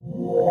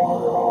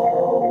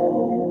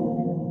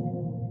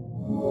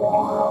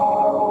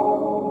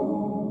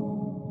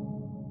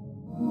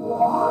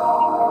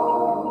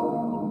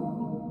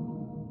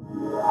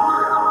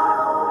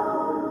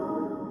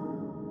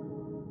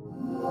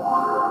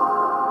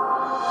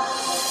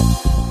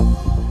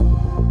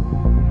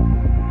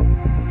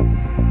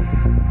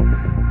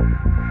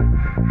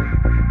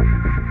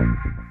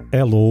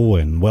Hello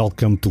and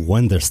welcome to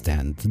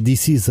Understand.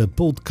 This is a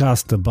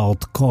podcast about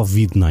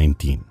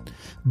COVID-19.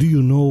 Do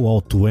you know how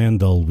to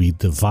handle with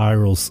the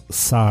virus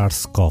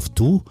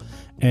SARS-CoV-2?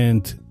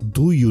 And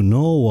do you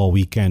know how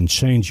we can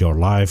change your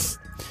life?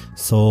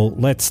 So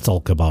let's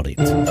talk about it.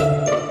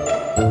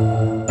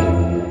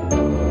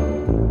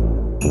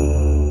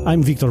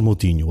 I'm Victor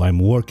Moutinho. I'm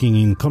working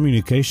in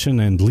communication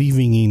and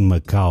living in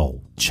Macau,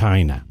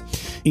 China.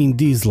 In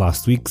these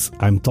last weeks,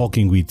 I'm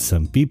talking with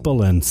some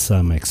people and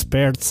some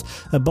experts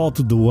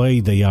about the way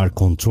they are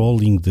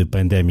controlling the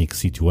pandemic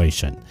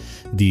situation.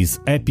 This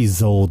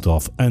episode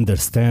of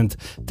Understand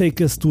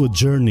takes us to a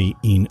journey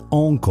in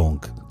Hong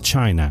Kong,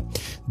 China.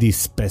 This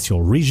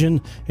special region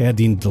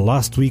had in the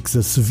last weeks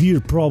a severe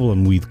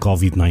problem with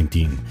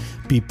COVID-19.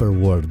 People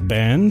were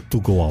banned to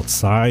go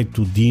outside,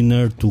 to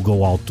dinner, to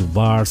go out to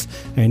bars,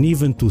 and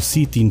even to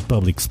sit in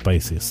public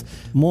spaces.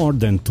 More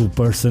than 2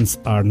 persons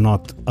are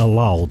not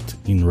allowed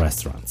in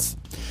restaurants.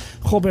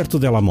 Roberto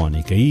Della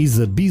Monica is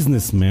a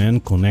businessman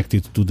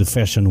connected to the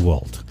fashion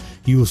world.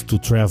 Used to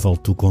travel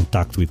to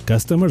contact with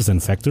customers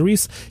and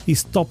factories, he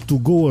stopped to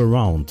go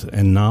around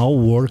and now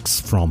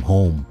works from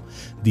home.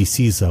 This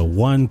is a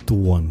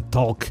one-to-one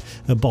talk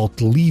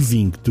about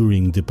living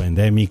during the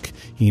pandemic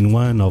in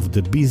one of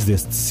the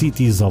busiest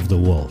cities of the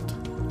world,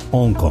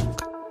 Hong Kong.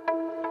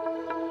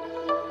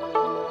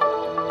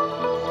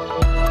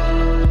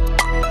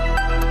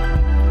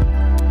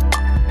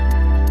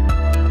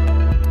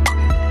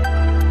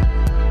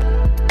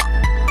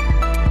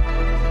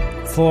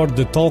 For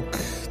the talk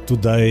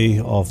today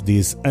of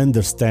this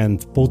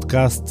Understand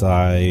podcast,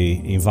 I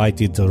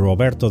invited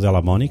Roberto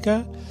Della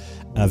Monica,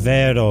 a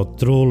vero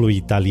true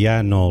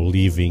Italiano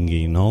living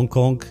in Hong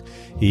Kong.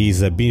 He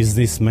is a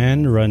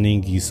businessman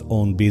running his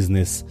own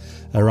business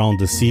around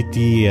the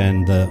city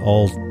and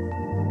all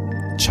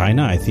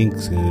China. I think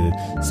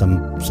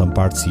some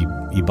parts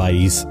he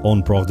buys his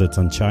own products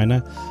in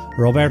China.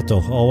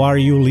 Roberto, how are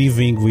you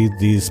living with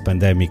this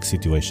pandemic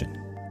situation?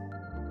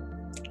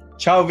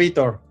 Ciao,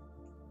 Vitor.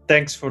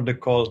 Thanks for the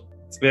call.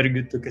 It's very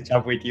good to catch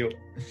up with you.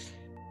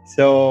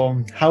 So,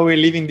 how are we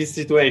living this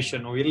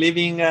situation? We're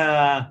living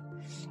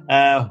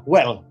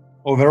well,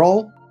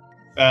 overall.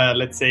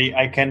 Let's say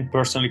I can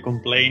personally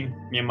complain.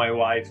 Me and my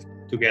wife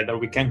together,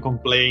 we can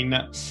complain.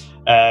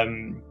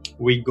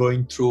 We're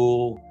going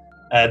through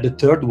the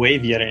third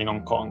wave here in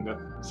Hong Kong.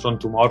 From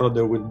tomorrow,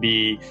 there will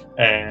be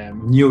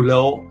new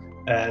law,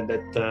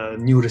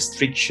 new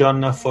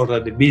restriction for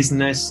the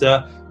business,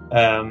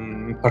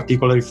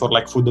 particularly for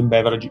like food and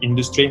beverage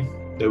industry.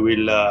 They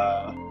will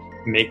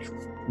make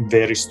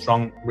very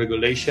strong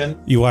regulation.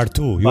 You are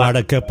too. You are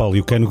a couple.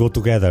 You can go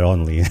together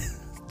only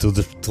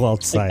to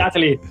outside.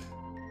 Exactly.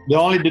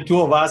 Only the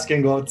 2 of us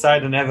can go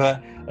outside and have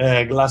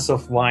a glass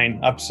of wine.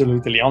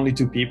 Absolutely. Only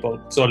 2 people.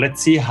 So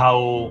let's see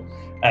how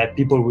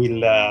people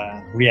will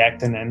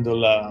react and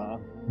handle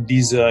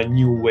this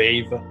new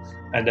wave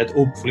and that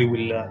hopefully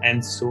will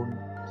end soon.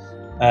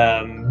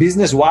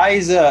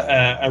 Business-wise,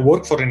 I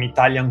work for an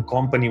Italian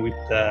company with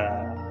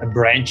a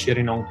branch here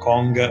in Hong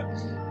Kong,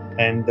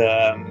 and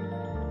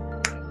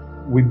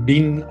we've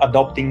been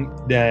adopting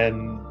the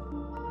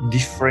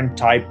different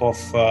type of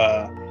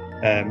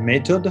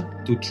method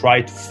to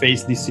try to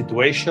face this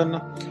situation,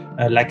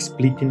 like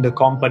splitting the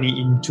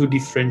company in 2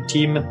 different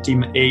teams,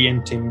 Team A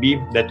and Team B,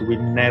 that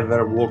will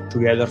never work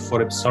together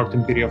for a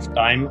certain period of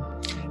time,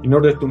 in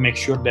order to make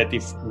sure that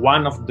if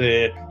one of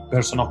the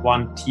person of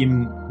one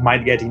team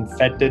might get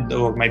infected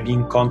or might be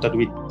in contact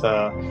with,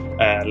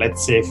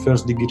 let's say,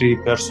 first-degree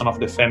person of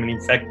the family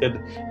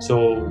infected,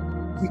 so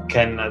we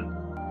can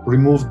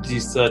remove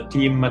this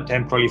team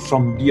temporarily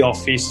from the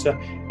office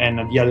and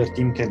the other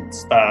team can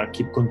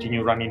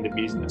continue running the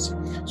business.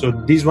 So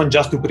this one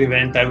just to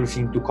prevent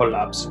everything to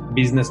collapse.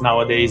 Business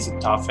nowadays is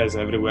tough as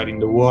everywhere in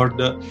the world.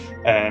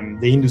 The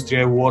industry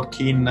I work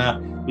in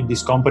with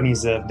these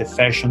companies, the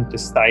fashion,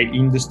 textile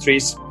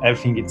industries,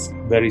 everything is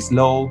very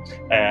slow.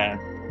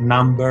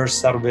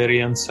 Numbers are very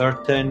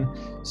uncertain.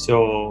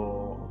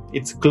 So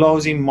it's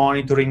closing,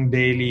 monitoring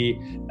daily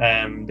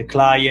the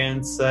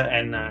clients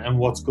and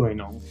what's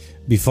going on.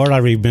 Before I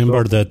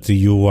remember that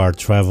you are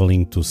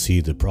traveling to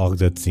see the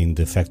products in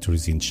the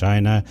factories in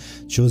China,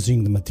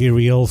 choosing the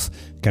materials,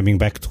 coming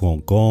back to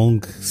Hong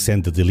Kong,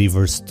 send the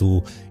delivers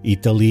to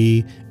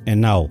Italy,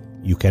 and now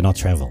you cannot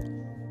travel.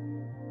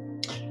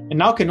 And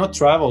now cannot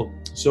travel.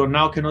 So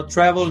now cannot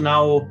travel.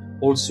 Now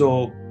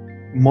also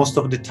most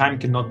of the time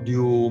cannot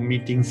do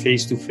meeting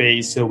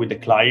face-to-face with the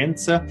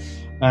clients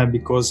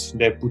because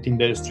they're putting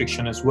the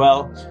restriction as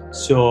well.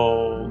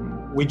 So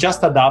we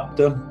just adapt,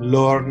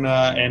 learn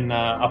and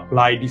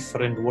apply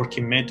different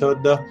working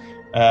method.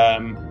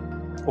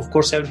 Of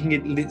course,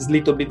 everything is a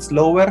little bit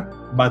slower,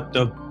 but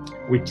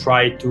we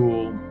try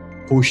to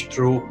push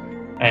through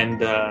and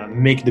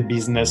make the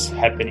business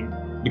happening,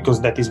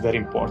 because that is very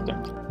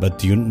important.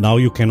 But now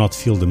you cannot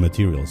feel the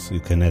materials.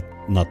 You cannot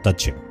not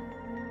touch it.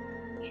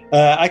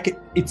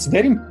 It's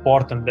very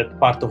important, that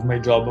part of my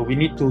job. We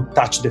need to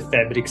touch the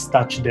fabrics,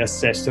 touch the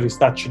accessories,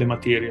 touch the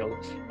material.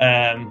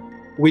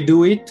 We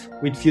do it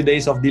with few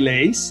days of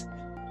delays,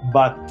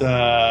 but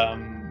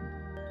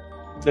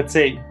let's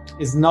say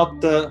it's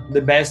not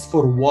the best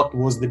for what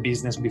was the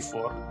business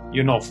before.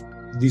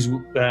 This.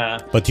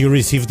 But you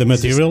receive the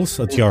materials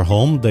at your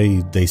home.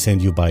 They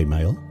send you by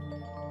mail.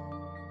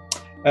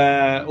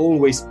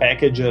 Always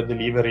package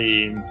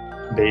delivery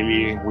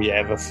daily. We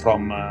have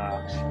from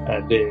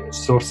the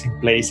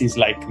sourcing places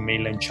like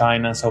mainland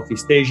China,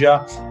 Southeast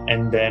Asia,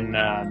 and then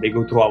they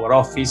go through our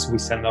office. We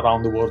send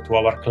around the world to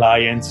our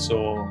clients.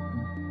 So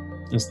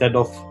instead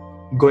of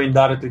going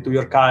directly to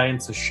your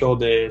clients, show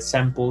the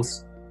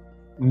samples,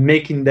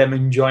 making them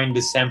enjoying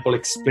the sample,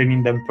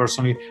 explaining them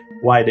personally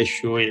why they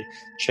should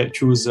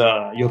choose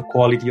your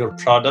quality, your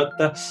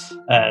product.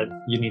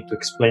 You need to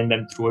explain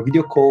them through a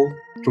video call,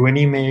 through an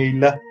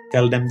email,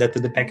 tell them that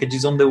the package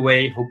is on the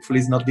way, hopefully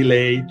it's not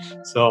delayed.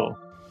 So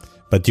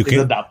but you can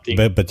adapting.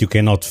 But you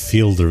cannot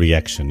feel the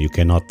reaction. You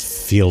cannot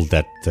feel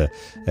that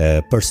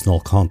personal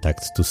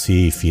contact to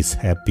see if he's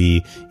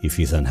happy, if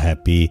he's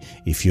unhappy,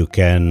 if you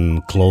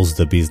can close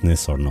the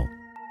business or no.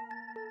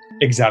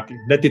 Exactly.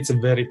 That it's a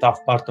very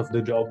tough part of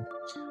the job.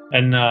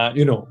 And,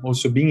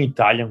 also being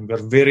Italian, we're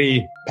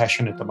very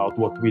passionate about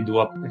what we do,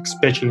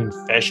 especially in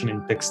fashion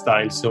and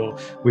textile. So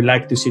we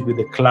like to sit with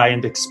the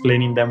client,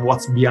 explaining them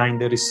what's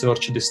behind the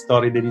research, the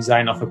story, the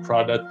design of a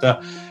product.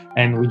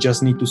 And we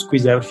just need to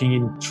squeeze everything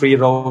in 3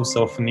 rows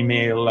of an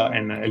email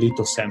and a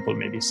little sample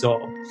maybe. So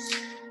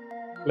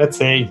let's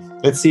see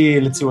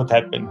what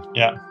happens.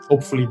 Yeah.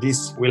 Hopefully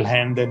this will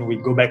end and we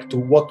go back to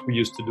what we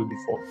used to do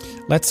before.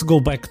 Let's go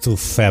back to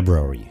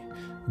February.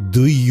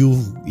 Do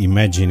you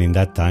imagine in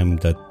that time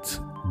that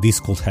this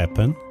could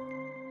happen?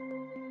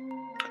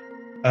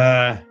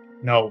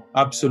 No,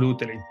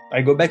 absolutely.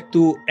 I go back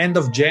to end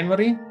of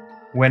January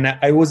when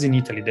I was in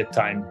Italy. That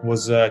time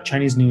was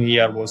Chinese New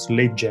Year, was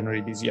late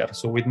January this year.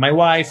 So with my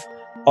wife,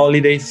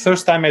 holiday,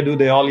 first time I do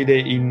the holiday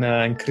in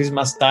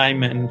Christmas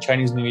time and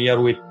Chinese New Year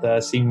with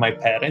seeing my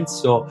parents.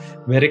 So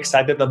very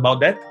excited about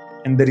that.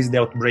 And there is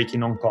the outbreak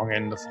in Hong Kong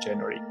end of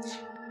January.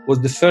 It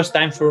was the first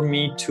time for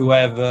me to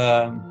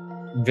have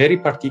very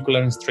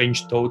particular and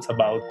strange thoughts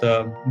about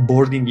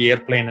boarding the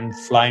airplane and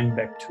flying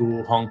back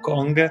to Hong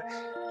Kong,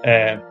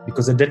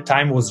 because at that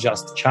time was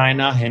just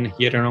China, and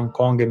here in Hong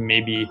Kong and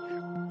maybe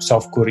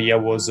South Korea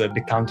was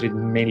the country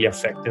mainly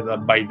affected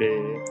by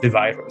the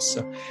virus.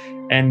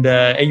 And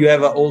you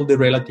have all the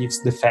relatives,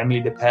 the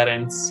family, the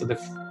parents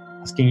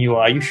asking you,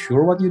 are you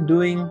sure what you're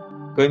doing?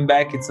 Going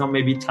back, it's not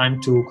maybe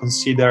time to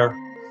consider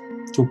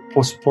to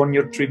postpone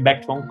your trip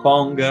back to Hong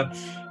Kong,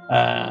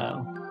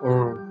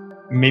 or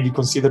maybe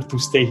consider to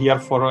stay here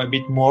for a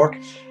bit more.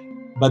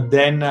 But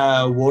then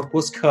work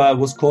was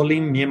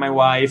calling me and my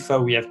wife.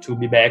 We have to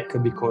be back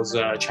because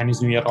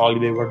Chinese New Year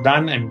holiday were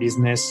done and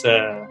business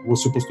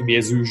was supposed to be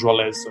as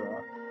usual as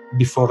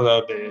before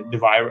the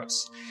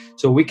virus.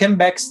 So we came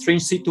back,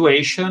 strange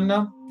situation.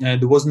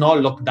 There was no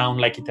lockdown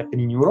like it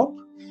happened in Europe.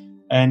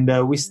 And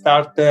we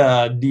start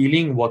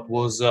dealing what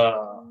was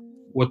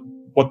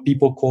what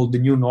people call the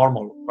new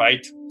normal,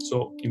 right?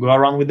 So you go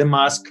around with the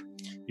mask.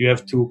 You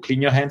have to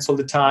clean your hands all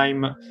the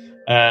time.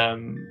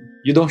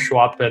 You don't show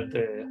up at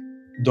the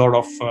door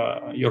of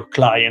your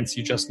clients.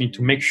 You just need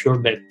to make sure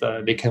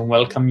that they can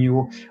welcome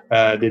you.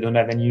 They don't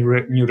have any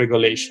new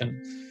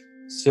regulation.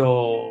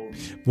 So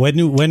when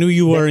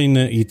you were in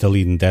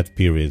Italy in that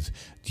period,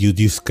 do you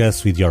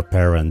discuss with your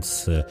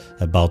parents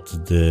about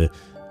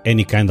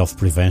any kind of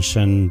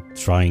prevention,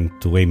 trying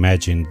to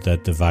imagine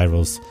that the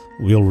virus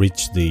will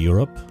reach the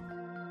Europe?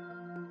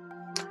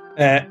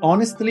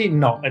 Honestly,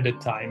 no, at the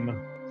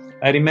time.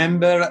 I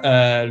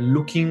remember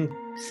looking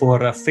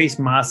for a face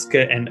mask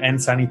and hand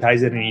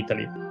sanitizer in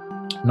Italy.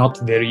 Not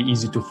very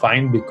easy to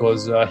find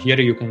because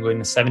here you can go in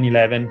a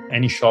 7-Eleven,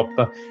 any shop,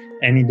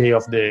 any day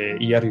of the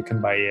year you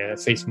can buy a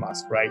face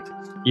mask, right?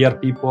 Here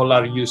people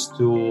are used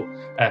to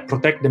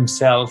protect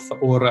themselves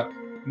or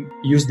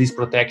use this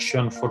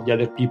protection for the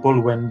other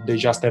people when they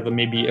just have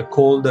maybe a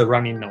cold, a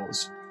runny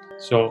nose.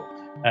 So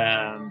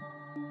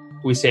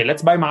we say,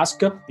 let's buy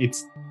mask.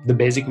 It's the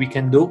basic we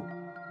can do.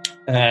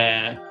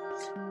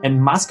 And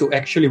mask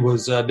actually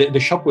was, the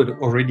shop were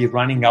already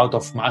running out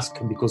of mask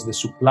because the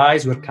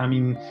supplies were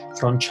coming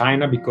from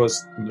China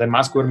because the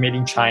masks were made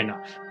in China,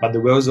 but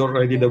there was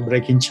already the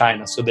break in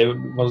China. So there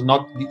was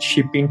not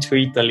shipping to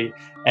Italy.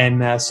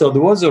 And so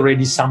there was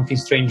already something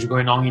strange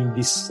going on in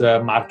this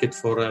market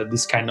for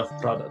this kind of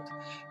product.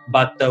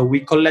 But we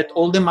collect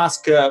all the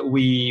masks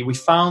we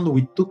found,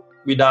 we took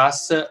with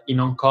us in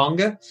Hong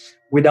Kong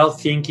without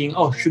thinking,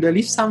 oh, should I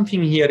leave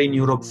something here in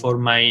Europe for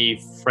my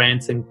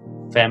friends and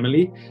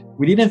family?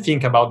 We didn't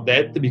think about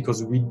that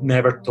because we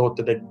never thought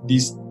that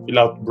this will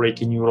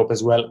outbreak in Europe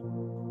as well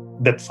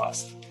that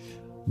fast.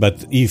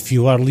 But if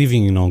you are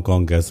living in Hong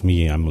Kong as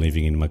me, I'm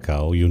living in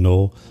Macau, you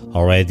know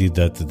already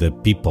that the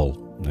people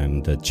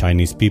and the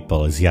Chinese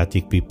people,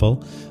 Asiatic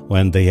people,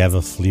 when they have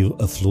a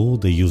flu,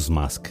 they use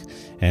mask.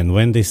 And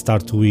when they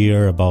start to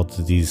hear about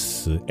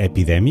this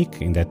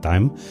epidemic in that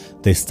time,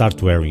 they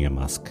start wearing a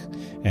mask.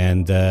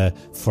 And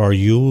for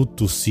you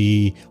to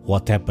see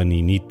what happened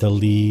in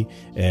Italy,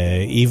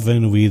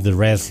 even with the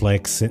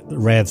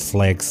red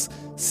flags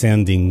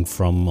sending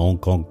from Hong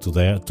Kong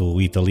to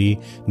Italy,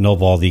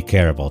 nobody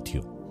care about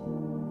you.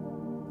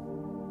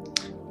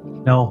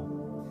 No,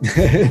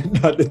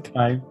 not the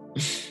time.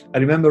 I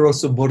remember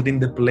also boarding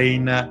the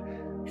plane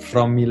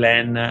from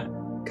Milan,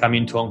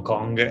 coming to Hong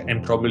Kong,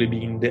 and probably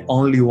being the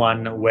only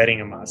one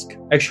wearing a mask.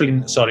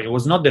 Actually, sorry, it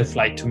was not the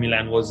flight to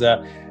Milan.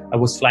 I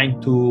was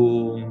flying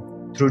through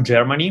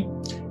Germany,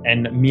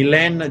 and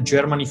Milan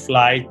Germany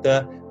flight.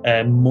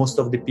 Most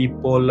of the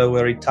people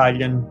were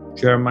Italian,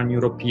 German,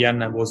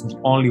 European. I was the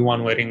only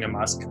one wearing a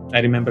mask. I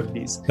remember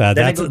this.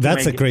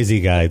 That's a crazy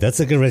guy. That's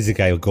a crazy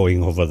guy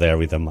going over there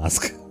with a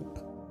mask.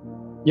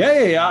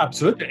 Yeah,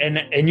 absolutely.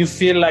 And you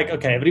feel like,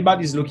 okay,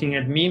 everybody's looking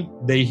at me.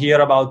 They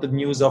hear about the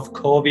news of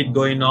COVID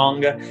going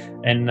on,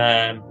 and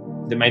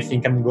they might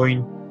think I'm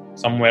going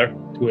somewhere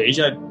to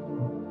Asia.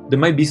 They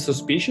might be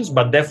suspicious,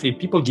 but definitely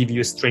people give you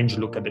a strange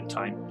look at the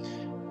time.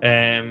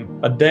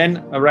 But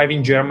then arrive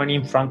in Germany,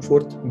 in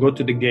Frankfurt, go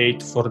to the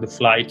gate for the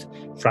flight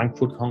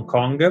Frankfurt, Hong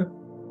Kong.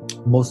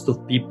 Most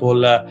of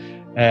people,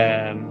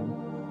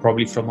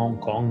 probably from Hong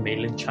Kong,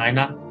 mainland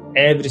China,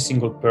 every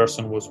single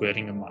person was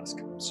wearing a mask.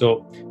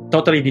 So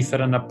totally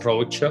different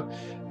approach.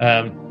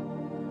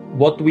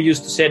 What we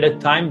used to say at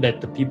that time,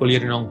 that the people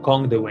here in Hong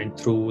Kong, they went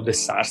through the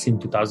SARS in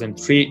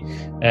 2003.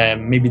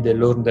 Maybe they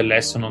learned the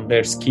lesson on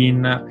their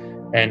skin,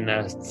 and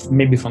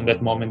maybe from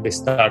that moment they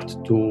start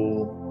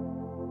to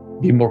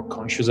be more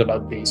conscious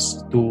about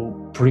this, to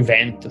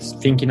prevent,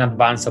 think in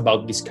advance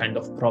about this kind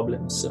of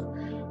problems.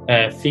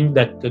 Think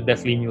that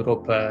definitely in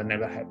Europe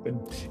never happened.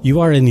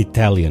 You are an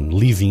Italian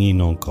living in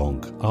Hong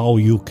Kong. How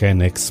you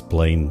can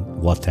explain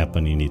what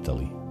happened in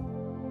Italy?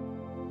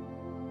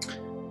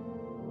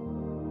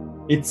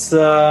 It's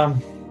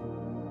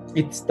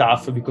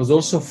tough, because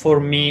also for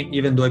me,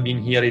 even though I've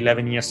been here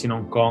 11 years in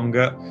Hong Kong,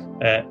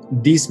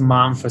 this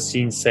month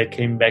since I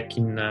came back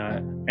in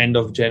end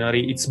of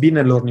January, it's been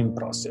a learning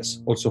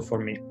process also for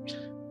me.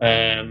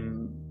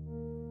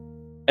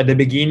 At the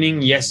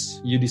beginning, yes,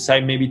 you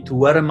decide maybe to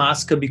wear a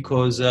mask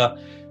because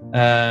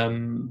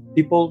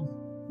people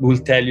will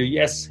tell you,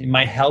 yes, it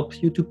might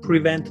help you to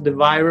prevent the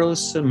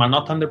virus, but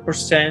not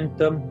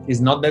 100%. It's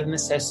not that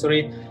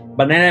necessary.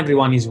 But then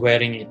everyone is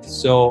wearing it.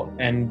 So,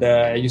 and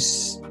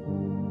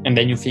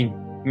then you think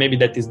maybe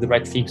that is the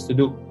right things to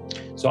do.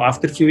 So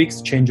after a few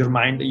weeks, change your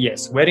mind.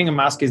 Yes, wearing a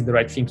mask is the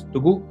right thing to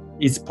do.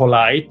 It's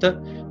polite,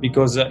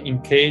 because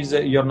in case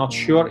you're not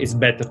sure, it's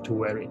better to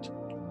wear it.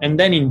 And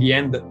then in the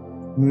end,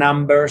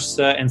 numbers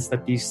and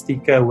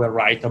statistics were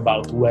right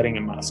about wearing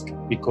a mask,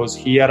 because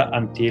here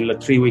until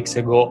 3 weeks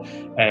ago,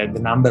 the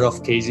number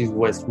of cases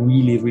was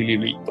really, really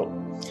little.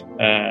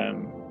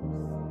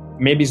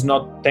 Maybe it's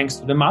not thanks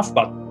to the mask,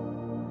 but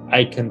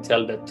I can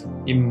tell that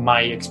in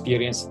my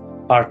experience,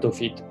 part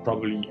of it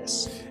probably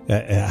yes.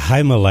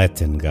 I'm a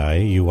Latin guy,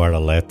 you are a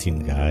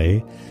Latin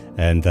guy,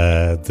 and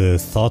the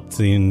thought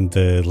in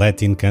the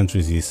Latin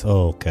countries is,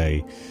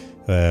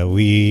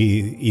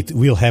 it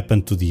will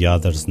happen to the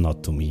others,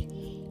 not to me.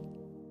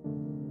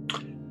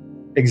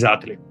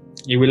 Exactly.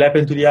 It will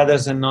happen to the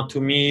others and not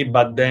to me,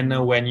 but then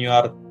when you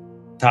are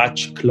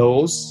touch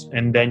close,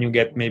 and then you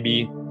get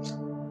maybe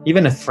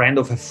even a friend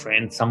of a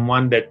friend,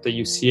 someone that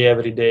you see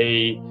every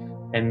day,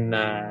 and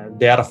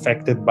they are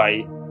affected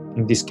by,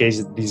 in this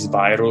case, this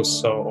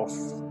virus or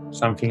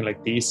something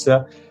like this,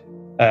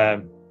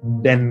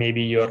 then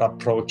maybe your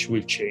approach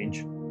will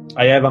change.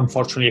 I have,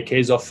 unfortunately, a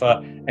case of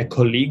a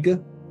colleague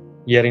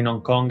here in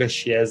Hong Kong.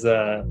 She has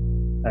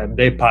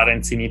their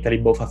parents in Italy,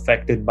 both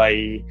affected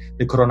by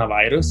the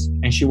coronavirus,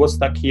 and she was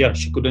stuck here.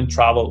 She couldn't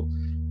travel,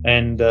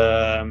 and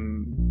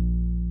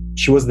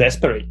she was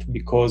desperate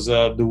because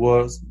there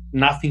was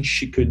nothing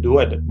she could do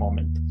at that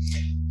moment.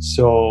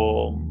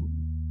 So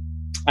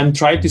I'm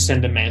trying to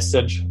send a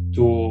message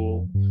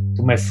to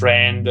my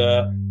friend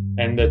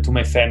and to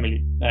my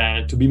family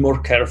to be more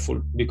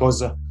careful,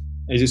 because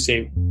as you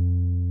say,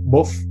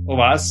 both of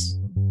us,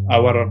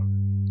 our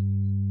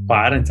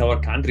parents, our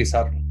countries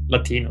are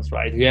Latinos,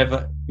 right? We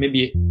have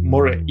maybe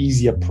more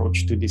easy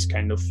approach to this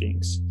kind of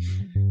things.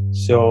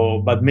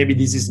 So, but maybe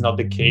this is not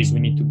the case. We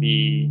need to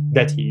be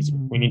that easy.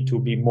 We need to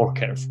be more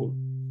careful.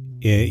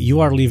 You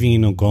are living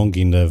in Hong Kong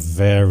in a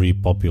very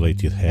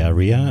populated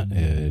area,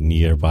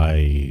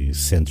 nearby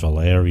central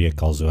area,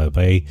 Causeway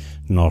Bay,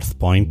 North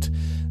Point,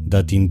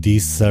 that in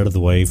this third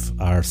wave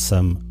are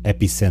some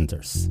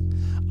epicenters.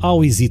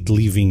 How is it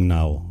living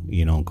now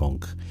in Hong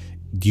Kong?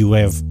 Do you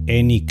have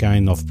any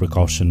kind of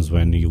precautions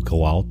when you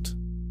go out?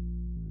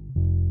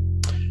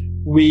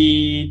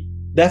 We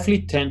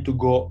definitely tend to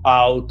go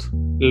out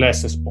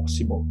less as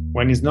possible.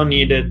 When it's not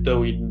needed,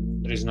 there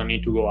is no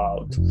need to go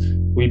out.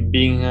 We've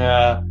been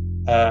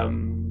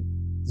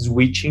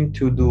switching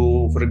to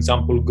do, for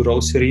example,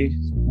 grocery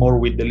more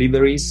with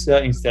deliveries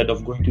instead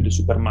of going to the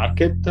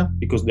supermarket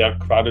because they are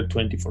crowded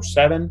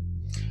 24/7.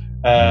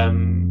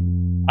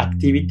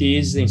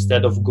 Activities,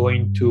 instead of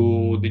going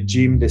to the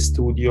gym, the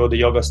studio, the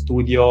yoga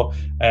studio,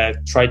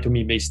 try to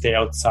maybe stay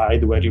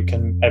outside where you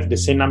can have the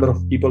same number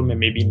of people,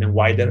 maybe in a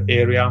wider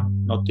area,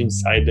 not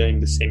inside in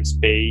the same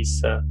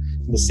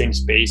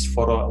space,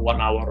 for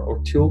 1 hour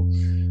or two.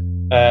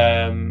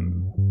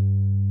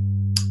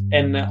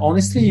 And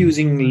honestly,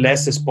 using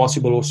less as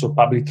possible also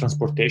public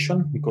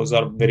transportation because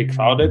are very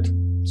crowded.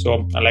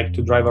 So I like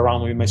to drive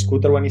around with my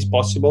scooter when it's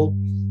possible.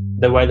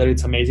 The weather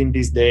is amazing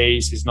these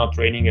days. It's not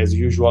raining as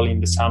usual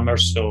in the summer,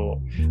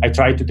 so I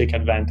try to take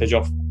advantage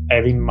of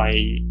having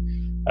my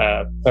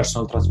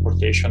personal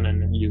transportation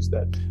and use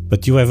that.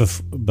 But you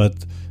have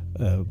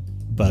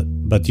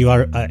but you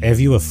are.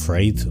 Have you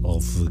afraid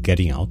of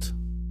getting out?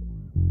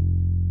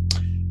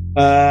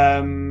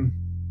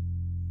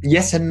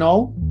 Yes and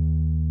no,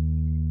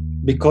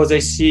 because I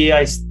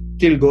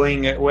still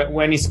going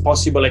when it's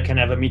possible. I can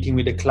have a meeting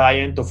with a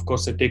client. Of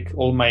course, I take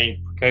all my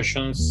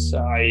precautions.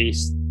 I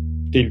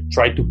still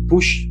try to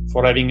push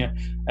for having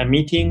a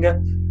meeting.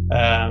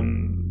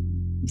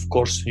 Of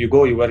course, you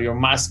wear your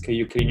mask,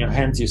 you clean your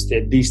hands, you stay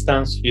at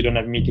distance. You don't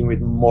have meeting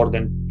with more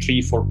than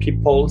 3-4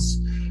 people.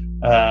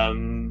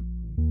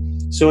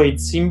 So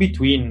it's in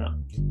between.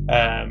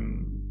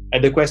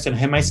 At the question,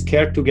 am I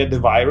scared to get the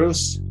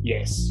virus?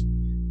 Yes,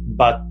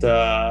 but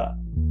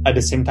at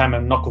the same time,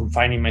 I'm not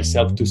confining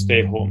myself to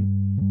stay home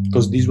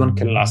because this one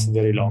can last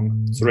very long.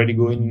 It's already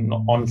going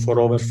on for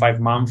over 5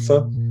 months,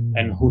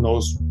 and who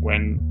knows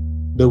when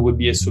there will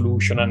be a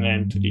solution and an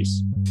end to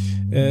this.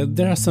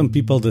 There are some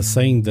people that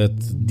saying that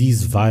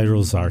these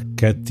viruses are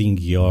cutting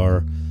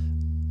your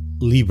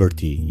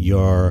liberty,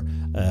 your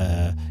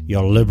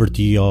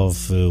liberty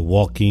of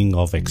walking,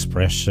 of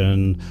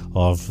expression,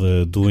 of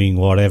doing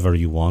whatever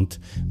you want.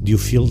 Do you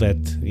feel that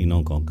in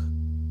Hong Kong?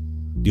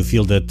 Do you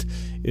feel that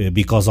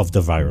because of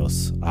the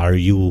virus, are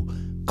you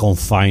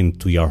confined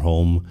to your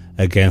home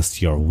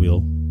against your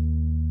will?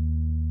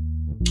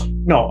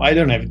 No, I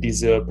don't have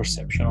this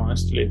perception,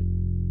 honestly.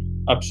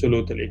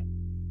 Absolutely.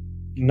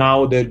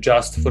 Now they're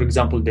just, for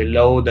example, the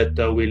law that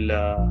will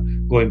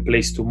go in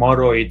place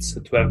tomorrow, it's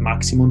to have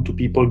maximum 2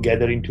 people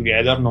gathering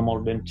together, no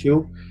more than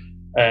 2.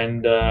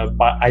 And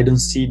but I don't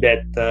see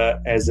that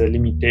as a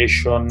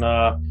limitation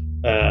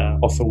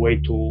of a way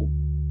to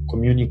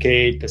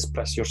communicate,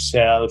 express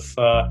yourself.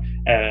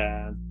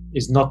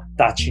 Is not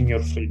touching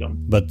your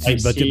freedom. But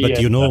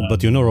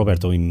you know,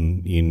 Roberto,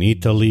 in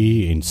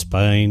Italy, in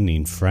Spain,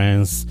 in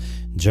France,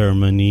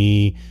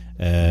 Germany,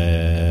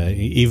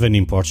 even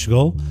in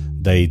Portugal,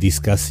 they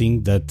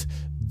discussing that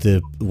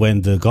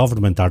when the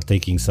government are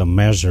taking some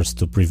measures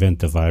to prevent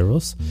the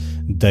virus,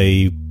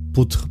 they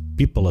put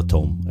people at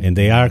home and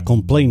they are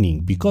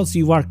complaining because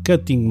you are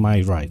cutting my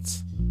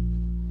rights.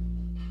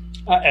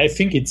 I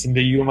think it's in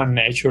the human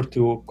nature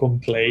to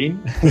complain,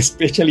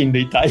 especially in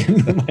the Italian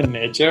human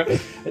nature.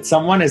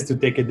 Someone has to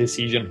take a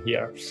decision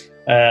here.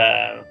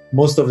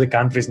 Most of the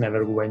countries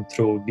never went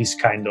through this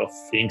kind of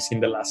things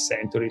in the last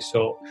century,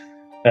 so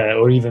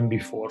or even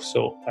before.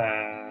 So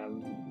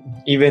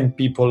even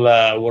people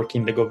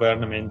working in the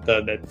government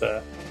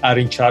that are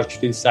in charge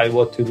to decide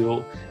what to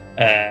do,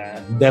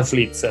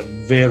 definitely it's a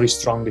very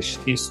strong,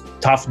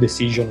 tough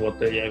decision what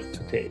they have to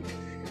take.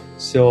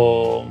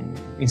 So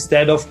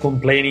instead of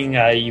complaining,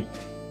 I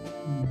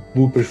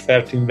would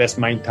prefer to invest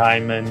my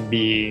time and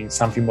be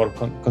something more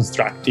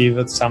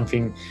constructive,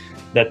 something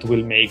that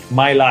will make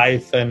my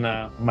life and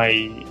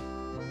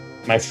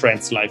my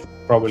friends' life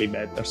probably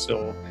better.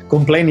 So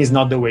complain is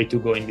not the way to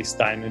go in this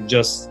time. You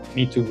just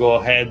need to go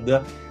ahead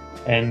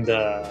and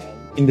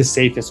in the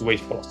safest way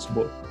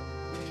possible.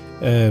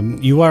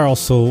 You are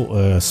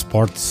also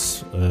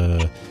sports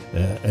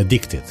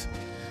addicted,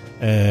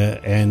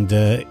 and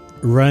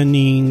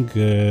running.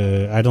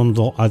 I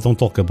don't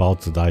talk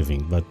about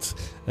diving, but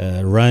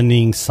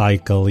running,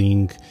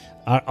 cycling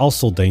are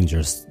also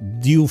dangerous.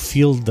 Do you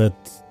feel that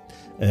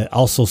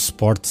also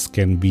sports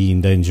can be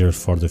in danger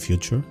for the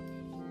future?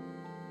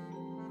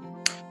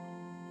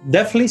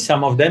 Definitely,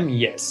 some of them,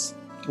 yes.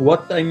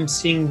 What I'm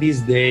seeing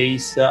these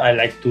days, I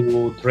like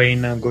to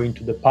train going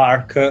to the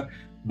park,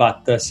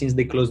 but since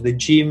they closed the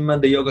gym,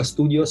 the yoga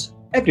studios,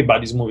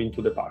 everybody's moving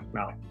to the park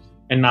now.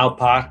 And now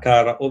parks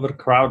are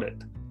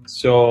overcrowded.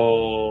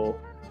 So,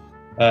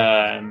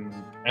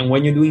 and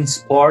when you're doing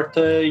sport,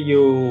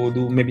 you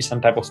do maybe some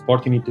type of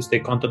sport, you need to stay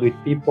in contact with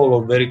people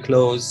or very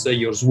close,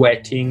 you're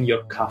sweating,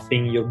 you're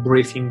coughing, you're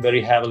breathing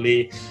very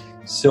heavily.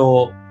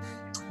 So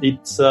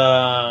it's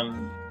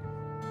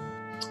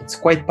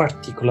quite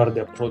particular,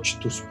 the approach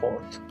to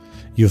sport.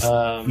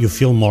 You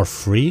feel more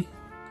free?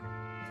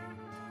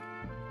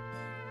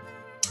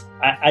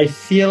 I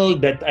feel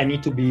that I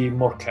need to be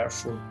more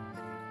careful.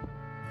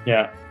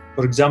 Yeah.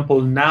 For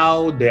example,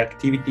 now the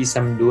activities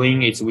I'm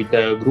doing is with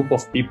a group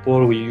of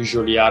people. We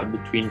usually are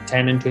between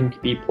 10 and 20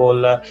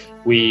 people.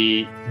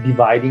 We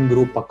divide in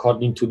group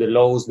according to the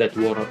laws that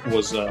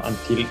was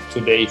until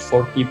today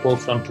 4 people,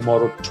 from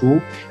tomorrow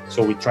 2.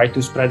 So we try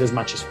to spread as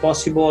much as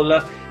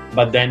possible,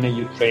 but then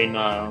you train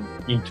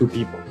in 2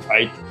 people,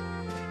 right?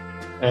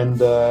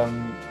 And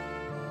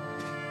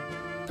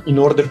in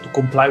order to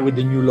comply with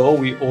the new law,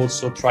 we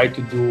also try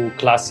to do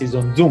classes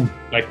on Zoom,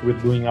 like we're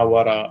doing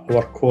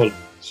our call.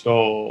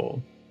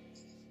 So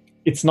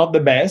it's not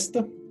the best.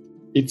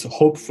 It's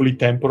hopefully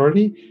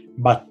temporary,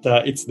 but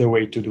it's the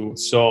way to do.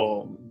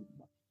 So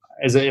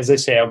as I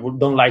say, I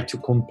don't like to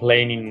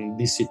complain in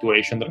this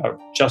situation. There are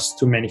just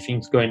too many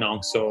things going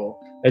on. So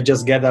let's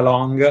just get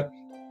along,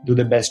 do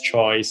the best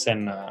choice,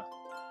 and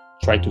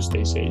try to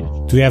stay safe.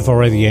 Do you have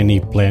already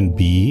any plan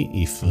B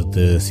if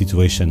the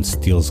situation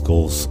still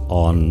goes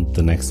on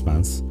the next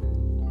months?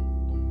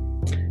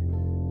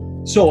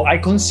 So I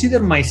consider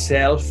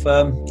myself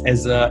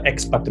as an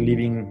expat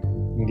living,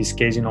 in this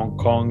case in Hong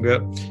Kong,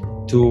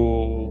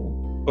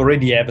 to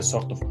already have a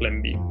sort of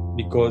plan B,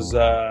 because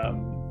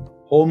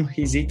home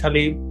is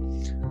Italy.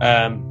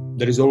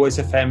 There is always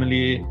a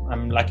family.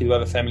 I'm lucky to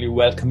have a family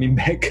welcoming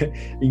back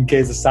in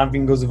case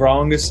something goes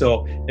wrong.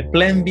 So a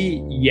plan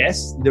B,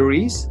 yes, there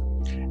is.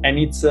 And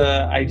it's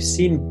I've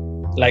seen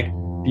like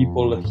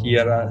people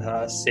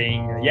here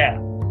saying, yeah,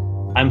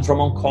 I'm from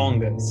Hong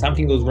Kong.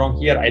 Something goes wrong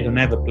here, I don't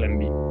have a plan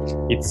B.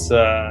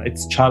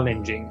 It's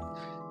challenging.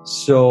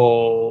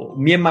 So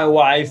me and my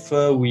wife,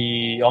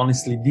 we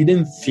honestly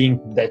didn't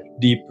think that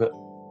deep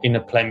in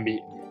a plan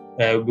B.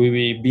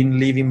 We've been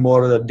living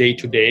more day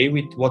to day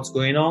with what's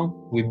going on.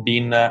 We've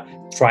been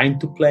trying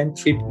to plan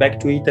trip back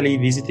to Italy,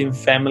 visiting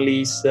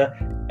families,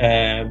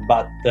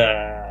 but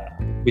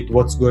with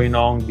what's going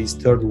on, this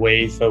third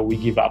wave, we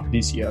give up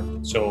this year.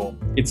 So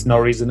it's not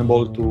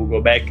reasonable to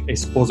go back,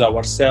 expose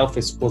ourselves,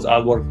 expose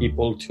other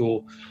people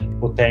to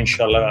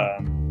potential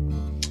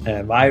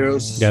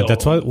virus. Yeah, so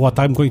that's what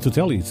I'm going to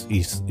tell you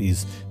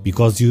is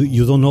because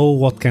you don't know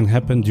what can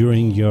happen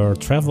during your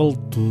travel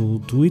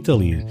to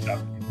Italy.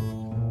 Exactly.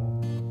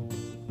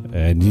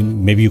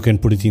 And maybe you can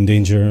put it in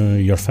danger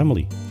your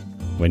family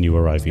when you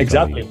arrive in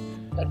Exactly. Italy.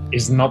 That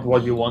is not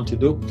what you want to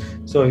do.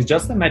 So it's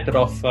just a matter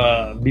of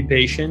be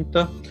patient,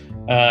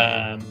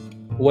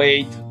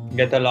 wait,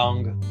 get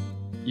along.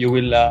 You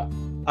will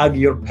hug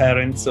your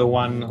parents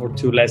 1 or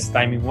 2 less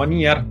time in 1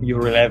 year. You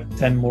will have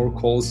 10 more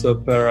calls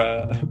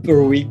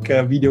per week,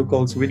 video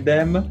calls with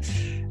them.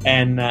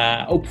 And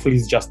hopefully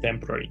it's just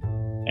temporary.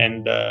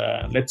 And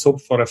let's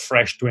hope for a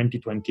fresh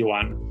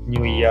 2021,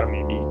 new year,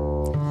 maybe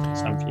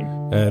something.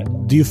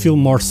 Do you feel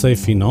more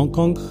safe in Hong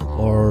Kong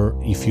or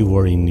if you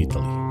were in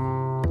Italy?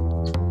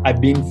 I've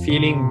been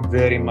feeling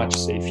very much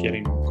safe here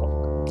in Hong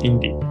Kong,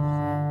 indeed.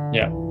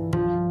 Yeah.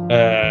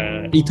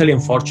 Italy,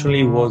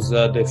 unfortunately, was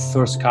the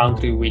first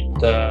country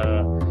with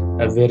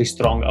a very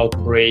strong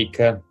outbreak.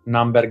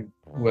 Number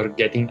were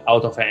getting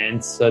out of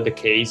hands, the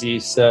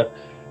cases.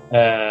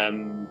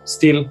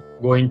 Still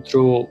going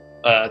through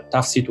a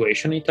tough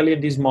situation, Italy,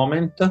 at this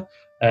moment.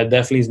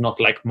 Definitely is not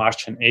like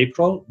March and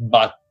April,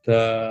 but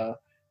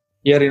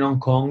here in Hong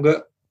Kong,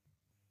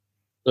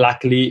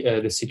 luckily,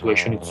 the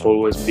situation it's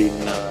always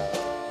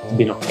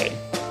been okay.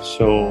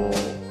 So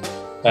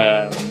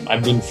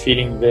I've been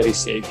feeling very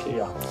safe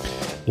here.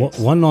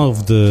 One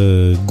of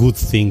the good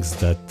things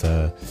that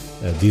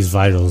this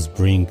virus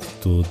bring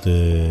to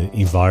the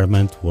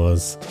environment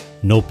was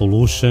no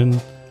pollution,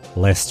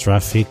 less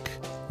traffic,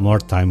 more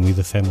time with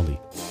the family.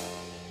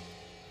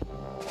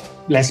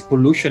 Less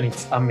pollution,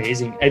 it's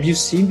amazing. Have you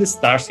seen the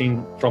stars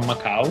from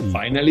Macau,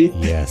 finally?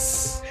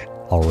 Yes,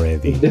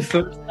 already. The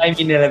first time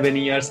in 11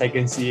 years I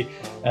can see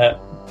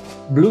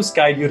blue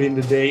sky during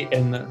the day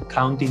and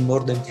counting more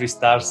than 3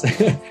 stars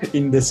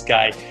in the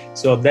sky.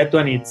 So that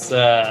one, it's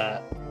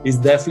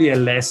definitely a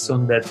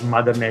lesson that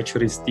Mother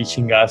Nature is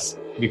teaching us,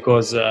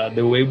 because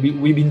the way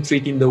we've been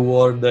treating the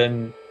world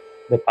in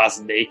the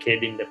past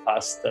decade, in the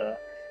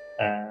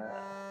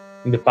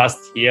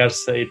past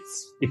years,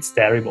 it's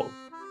terrible.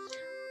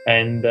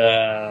 And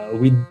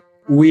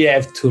we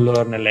have to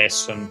learn a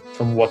lesson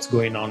from what's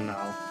going on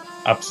now.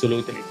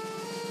 Absolutely.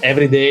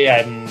 Every day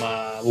I'm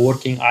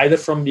working either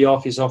from the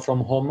office or from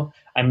home.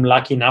 I'm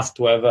lucky enough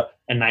to have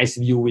a nice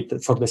view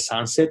for the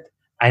sunset.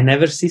 I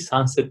never see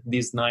sunset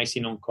this nice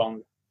in Hong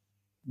Kong.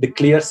 The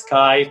clear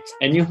sky,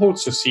 and you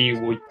also see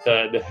with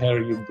the air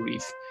you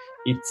breathe.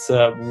 It's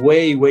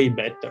way, way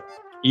better.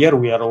 Here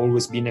we are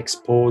always being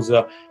exposed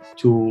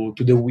to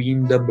the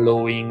wind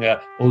blowing,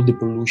 all the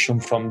pollution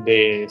from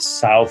the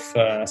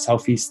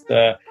southeast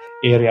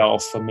area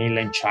of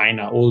mainland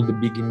China, all the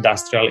big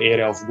industrial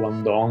area of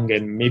Guangdong,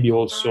 and maybe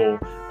also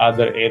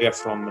other area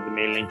from the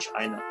mainland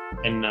China.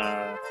 And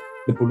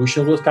the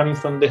pollution was coming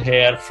from the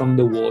air, from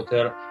the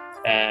water.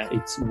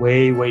 It's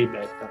way, way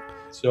better.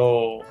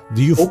 So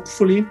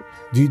hopefully...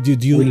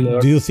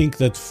 Do you think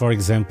that, for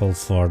example,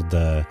 for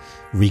the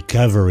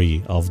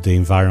recovery of the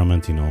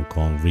environment in Hong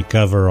Kong,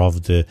 recover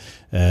of the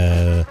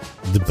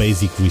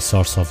basic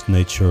resource of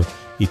nature,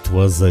 it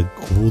was a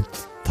good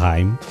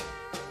time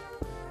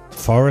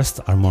forests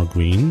are more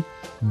green,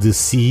 the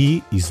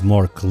sea is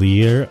more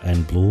clear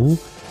and blue,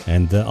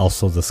 and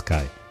also the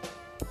sky.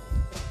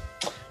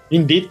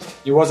 Indeed,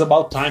 it was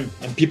about time,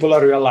 and people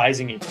are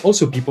realizing it.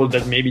 Also, people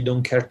that maybe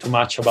don't care too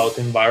much about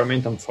the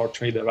environment,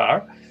 unfortunately, there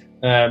are.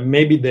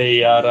 Maybe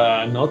they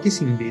are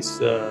noticing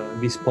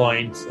these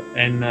points,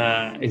 and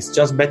it's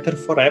just better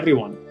for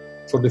everyone,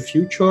 for the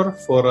future,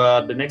 for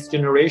the next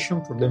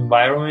generation, for the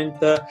environment,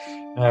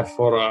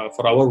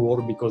 for our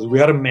world, because we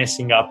are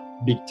messing up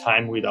big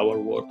time with our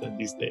world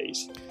these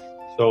days.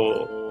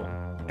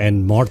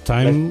 And more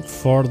time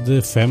for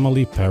the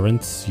family,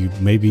 parents.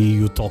 Maybe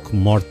you talk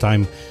more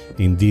time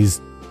in these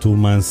 2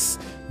 months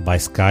by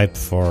Skype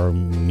for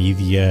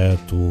media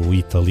to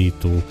Italy,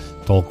 to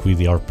talk with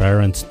your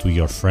parents, to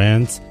your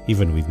friends,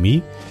 even with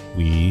me.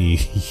 We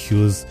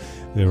use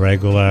the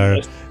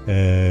regular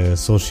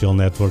social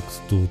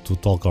networks to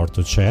talk or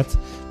to chat.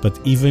 But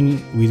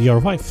even with your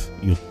wife,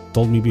 you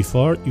told me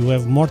before, you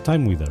have more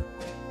time with her.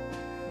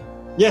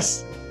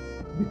 Yes,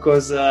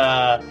 because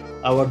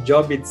our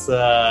job it's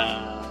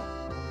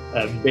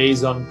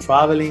based on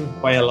traveling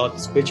quite a lot,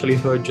 especially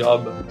her job.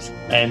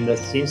 And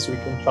since we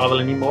can't travel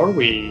anymore,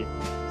 we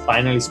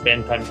finally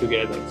spend time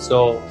together.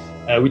 So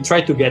we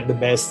try to get the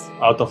best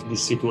out of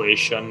this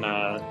situation.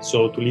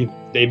 So to live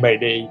day by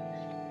day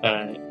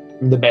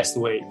in the best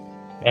way.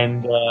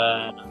 And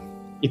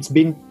it's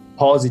been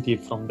positive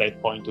from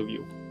that point of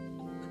view.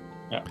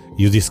 Yeah.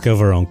 You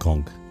discover Hong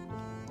Kong.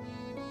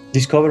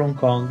 Discover Hong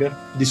Kong.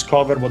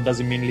 Discover what does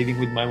it mean living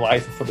with my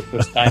wife for the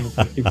first time.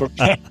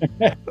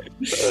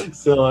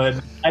 So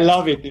I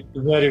love it. It's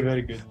very,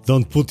 very good.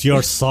 Don't put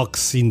your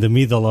socks in the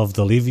middle of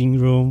the living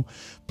room.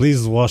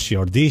 Please wash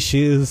your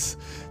dishes.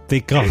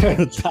 Take off.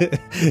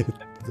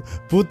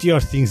 Put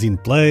your things in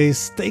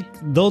place.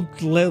 Don't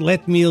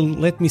let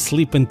me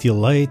sleep until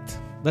late.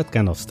 That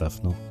kind of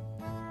stuff, no?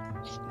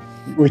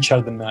 Which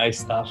are the nice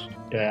stuff.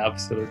 Yeah,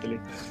 absolutely.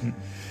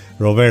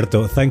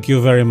 Roberto, thank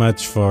you very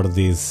much for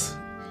this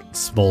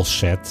small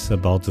chat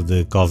about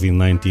the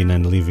COVID-19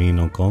 and living in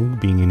Hong Kong,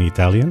 being an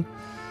Italian.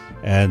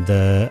 And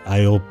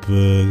I hope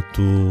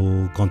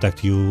to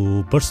contact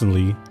you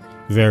personally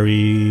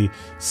very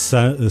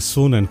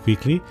soon and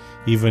quickly.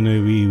 Even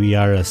we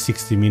are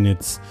 60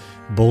 minutes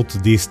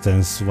both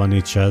distance one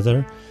each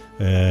other,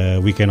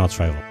 we cannot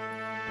travel.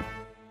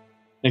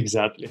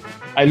 Exactly.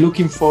 I'm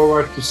looking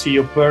forward to see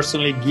you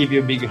personally, give you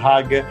a big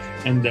hug,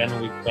 and then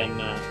we can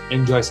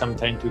enjoy some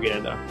time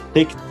together.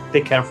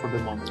 Take care for the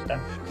moment,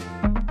 Ben.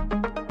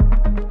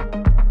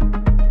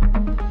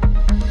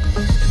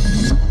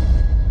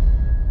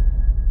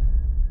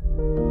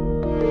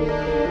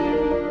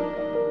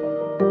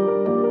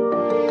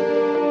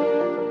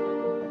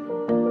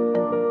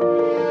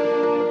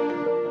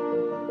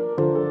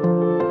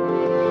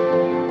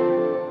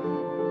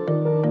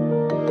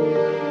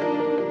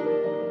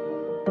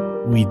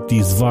 With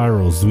this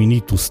virus, we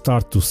need to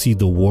start to see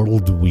the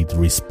world with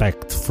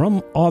respect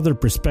from other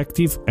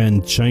perspective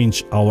and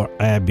change our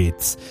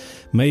habits.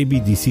 Maybe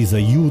this is a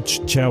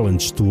huge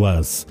challenge to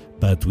us,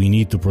 but we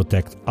need to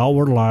protect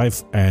our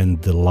life and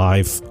the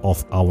life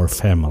of our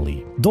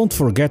family. Don't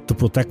forget to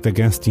protect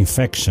against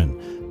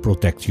infection.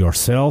 Protect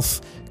yourself,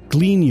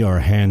 clean your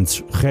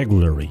hands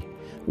regularly.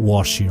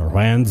 Wash your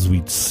hands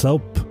with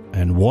soap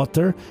and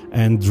water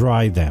and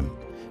dry them.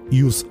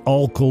 Use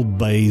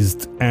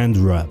alcohol-based hand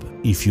rub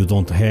if you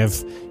don't have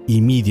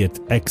immediate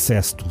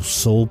access to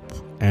soap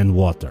and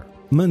water.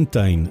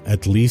 Maintain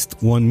at least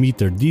 1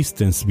 meter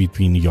distance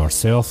between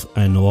yourself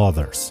and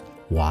others.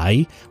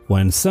 Why?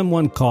 When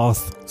someone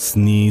coughs,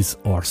 sneezes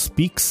or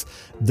speaks,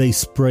 they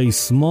spray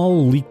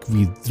small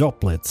liquid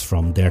droplets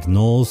from their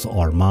nose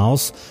or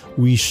mouth,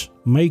 which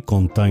may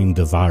contain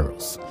the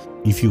virus.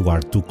 If you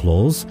are too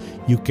close,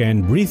 you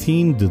can breathe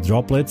in the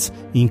droplets,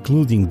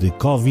 including the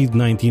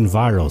COVID-19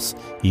 virus,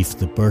 if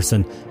the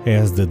person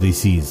has the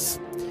disease.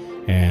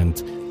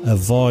 And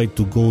avoid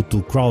to go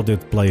to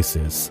crowded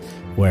places.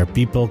 Where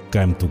people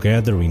come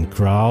together in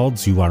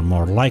crowds, you are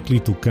more likely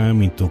to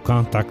come into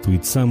contact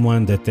with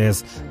someone that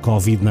has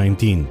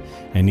COVID-19,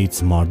 and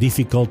it's more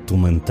difficult to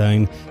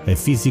maintain a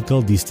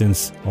physical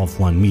distance of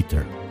 1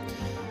 meter.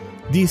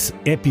 This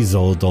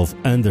episode of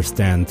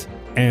Understand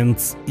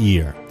ends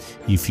here.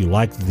 If you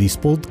liked this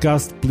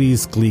podcast,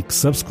 please click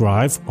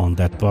subscribe on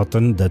that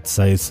button that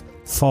says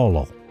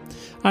follow.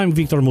 I'm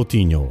Victor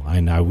Moutinho,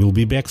 and I will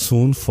be back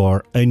soon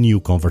for a new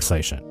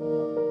conversation.